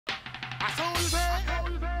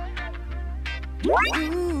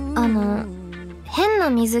変な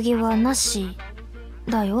水着はなし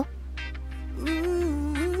だよ。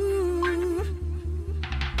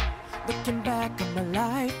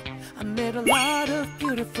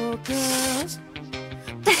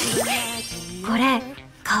これ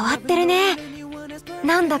変わってるね。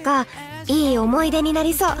なんだかいい思い出にな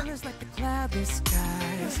りそう。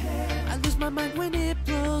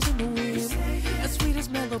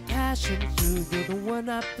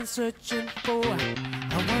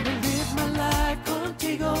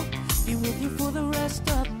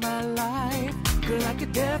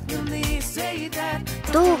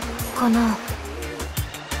どうかな。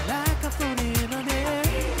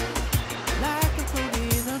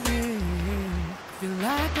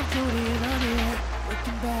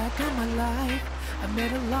I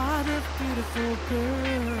met a lot of beautiful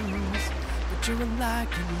girls, but you're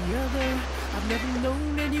unlike any other. I've never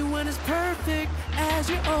known anyone as perfect as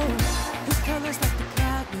your own. Whose colors like the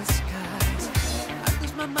cloudless skies. I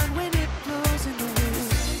lose my mind when it blows in the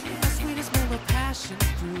wind. The sweetest mellow passion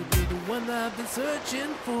through. You're the one I've been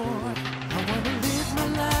searching for. I wanna live my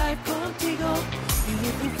life contigo, be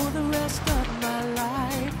with you for the rest of my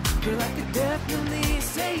life. Girl, I could definitely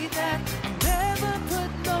say that I'll never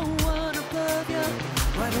put no one above you.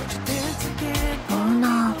 Why don't you dance again? こん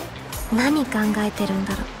な何考えてるん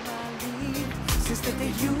だろう。 Since the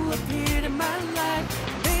day you appeared in my life,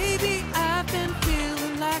 baby, I've been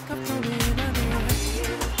feeling like I'm floating on air,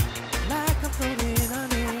 like I'm floating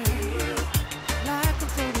on air, like I'm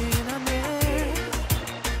floating on air,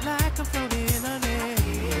 like I'm floating on air,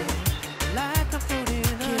 like I'm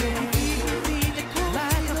floating on air, like I'm floating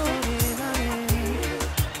on air,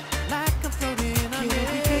 like I'm floating on air,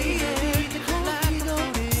 like I'm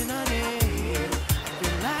floating on air, I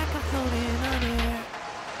feel like I'm floating on air.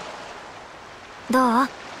 どう？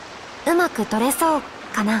うまく撮れそう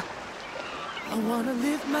かな。 I wanna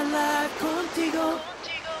live my life contigo.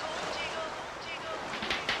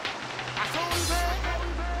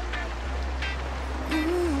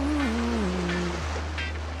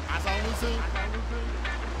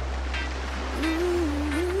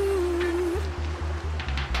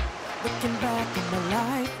 Looking back on my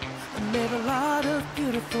life, I met a lot of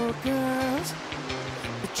beautiful girls,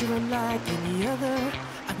 but you're unlike any other.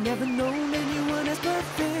 I've never known anyone as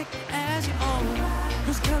perfect as your own.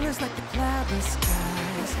 Whose colors like the cloudless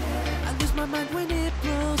skies. I lose my mind when it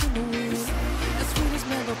blows in the wind. The sweetest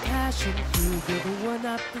mellow passion through. You're the one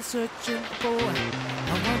I've been searching for.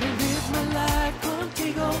 I wanna live my life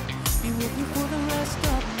contigo, be with you for the rest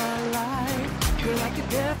of my life. Girl, I could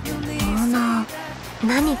definitely say that.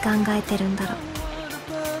 何考えてるんだろう。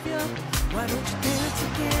 Why don't you dance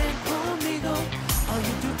again conmigo? All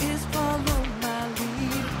you do is follow my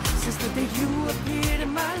lead. Since the day you appeared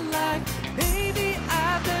in my life, baby,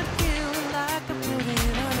 I've been feeling like I'm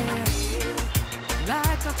floating on air,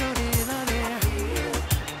 like I'm floating on air,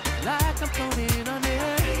 like I'm floating on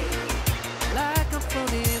air, like I'm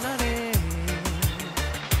floating on air.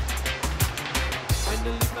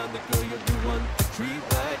 Finally found the girl you want to treat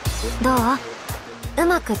right. どう？う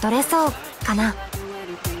まく撮れそうかな。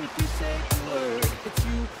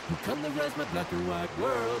 Colorize my black and white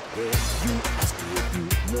world. You ask me if you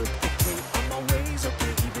look okay. I'm always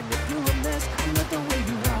okay, even if you're a mess. I love the way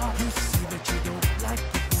you are. You see that you don't like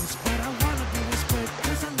your voice, but I wanna do this quick,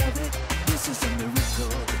 cause I love it. This is a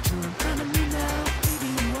miracle that you're in front of me now. Baby,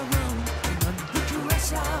 you are wrong, and put your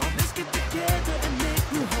ass out. Let's get together and make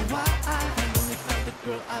new Hawaii. I finally found the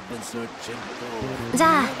girl I've been searching for. じ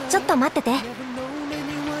ゃあちょっと待ってて。 Never known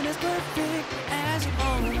anyone as perfect as your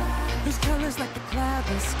own. Whose colors like the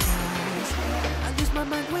cloudless skies. I lose my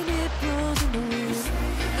mind when it blows in the wind.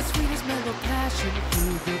 The sweetest mellow passion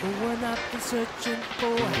through. You're the one I've been searching for.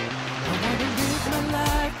 I wanna live my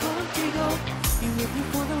life contigo, be with you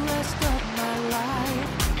for the rest of my life.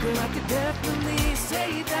 Girl, I could definitely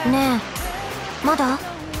say that. ねえ、まだ？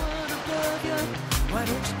 Why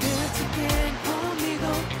don't you dance again conmigo?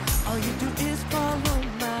 All you do is follow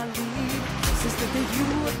my lead. Since the day you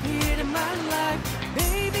appeared in my life,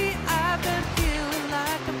 baby, I've been feeling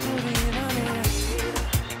like I'm floating on air,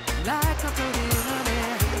 like I'm floating on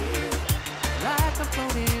air, like I'm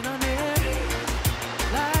floating on air,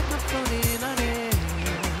 like I'm floating on air.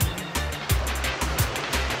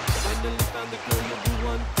 Finally found the girl you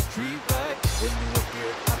want to treat right. When you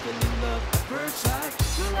appeared, I fell in love at first sight.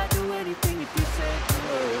 Girl, I'd do anything if you said the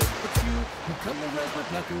word. It's you who colorize my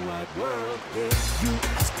black and white world. Yeah, you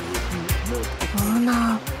ask me if you look at オー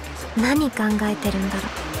ナー、何考えてるんだろう。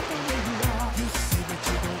 you see that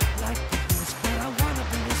you don't like the voice, but I wanna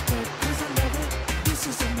be respect, cause I love it. This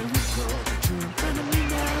is a miracle that you're in front of me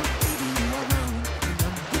now. Baby, you are wrong, and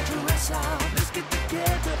I'm put your ass out. Let's get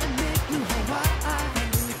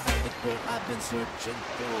searching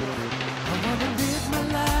for. I wanna live my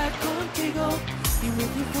life contigo, be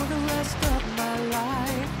with you for the rest of my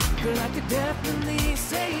life. Girl, I could definitely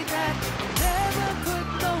say that I'll never put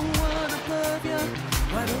no one above you.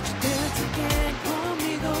 Why don't you dance again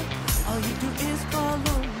conmigo? All you do is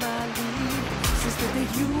follow my lead. Since the day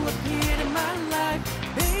you appeared in my life,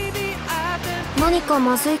 baby, I've been 何か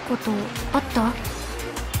まずいことあった？ like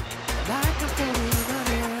a floating on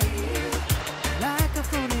air, like a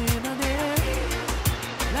floating on air,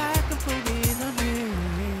 like a floating on air.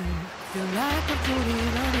 Feel like I'm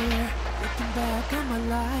floating on air. Looking back on my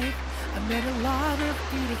life, I met a lot of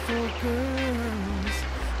beautiful girls,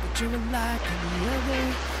 but you're unlike any other.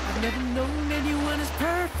 I've never known anyone as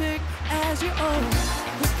perfect as your own.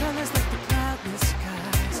 With colors like the cloudless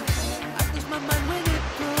skies, I lose my mind when it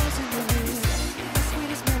grows in the wind. The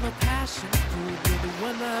sweetest mellow passion fruit, you're the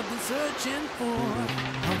one I've been searching for.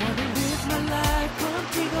 I wanna live my life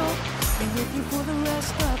contigo, be with you for the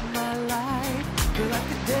rest of my life. Girl, I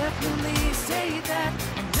could definitely say that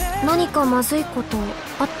I'm never. 何かまずいこと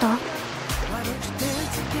あった？ Why don't you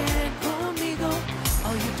dance again conmigo?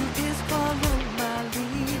 All you do is follow my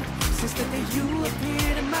lead. Since the day you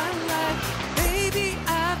appeared in my life, baby,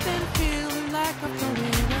 I've been feeling like I'm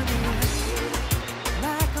floating on air,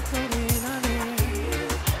 like I'm floating on air,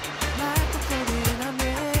 like I'm floating on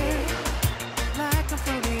air, like I'm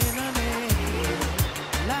floating on air,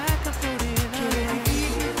 like I'm floating on air,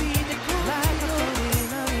 like I'm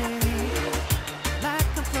floating on air,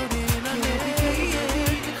 like I'm floating on air, like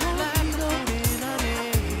I'm floating on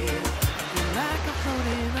air, like I'm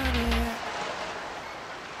floating on air.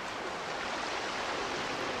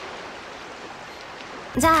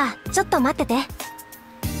 じゃあちょっと待ってて。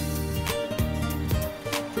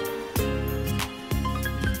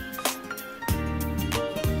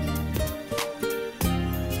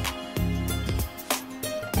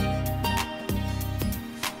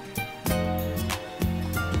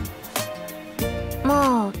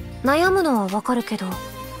まあ悩むのはわかるけど。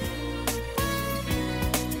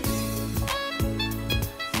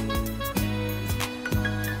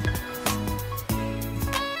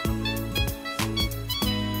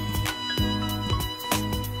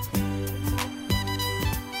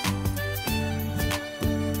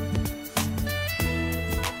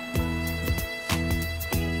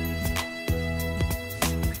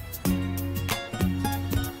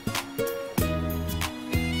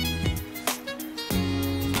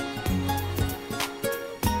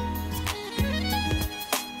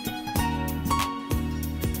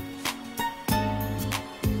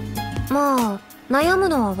まあ悩む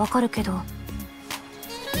のはわかるけど。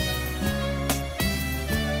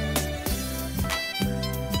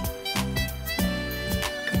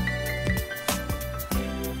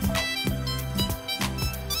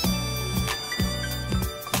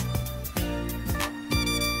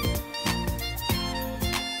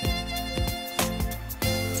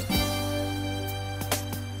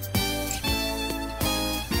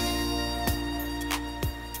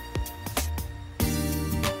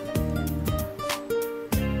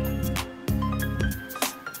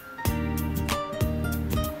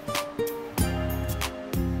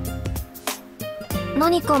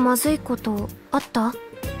何かまずいことあった？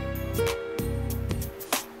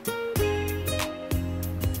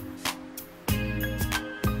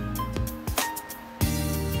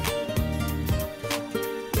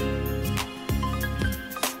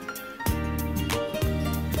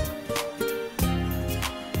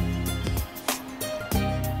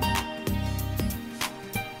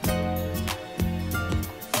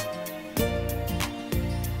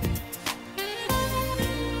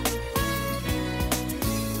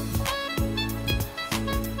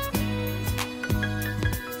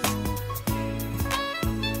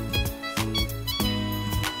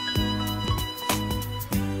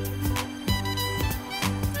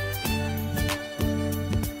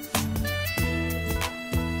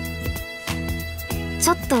ち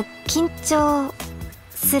ょっと緊張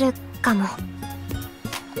するかも。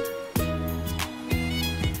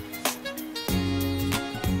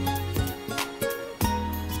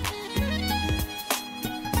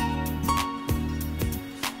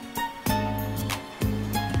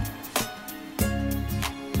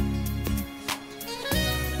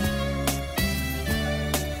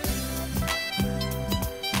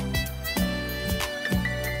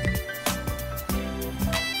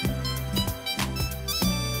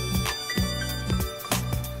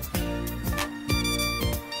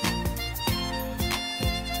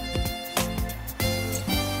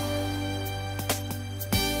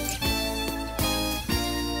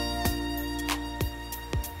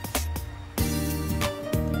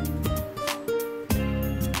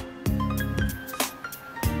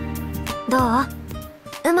どう？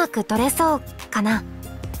うまく撮れそうかな？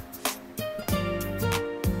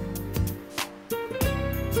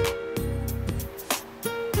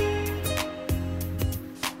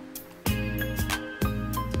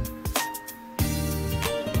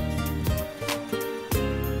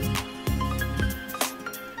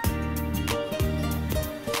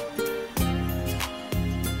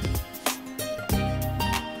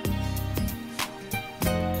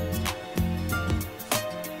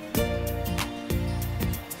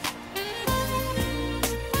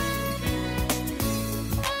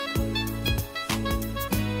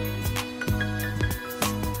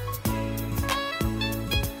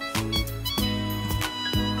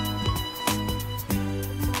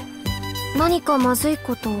何かまずい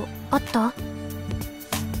ことあった？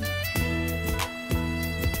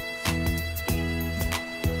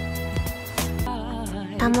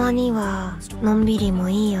たまにはのんびりも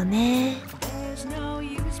いいよね。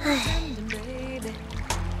はあ。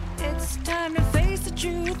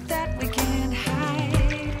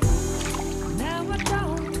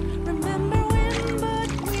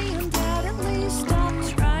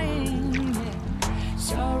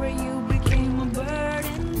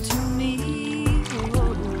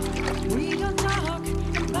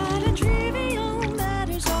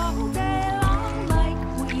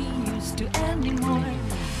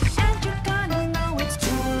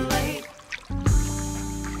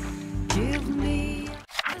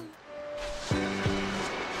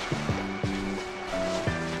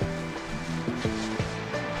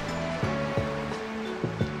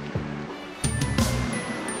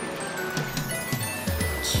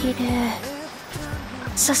綺麗。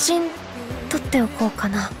写真撮っておこうか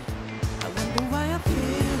な。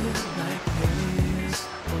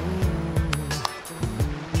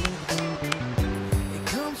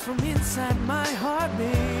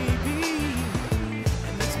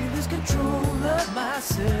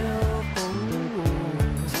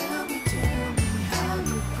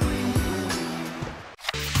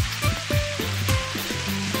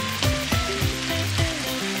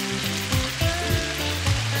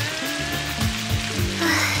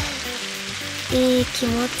いい気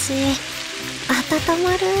持ち、温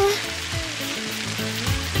まる。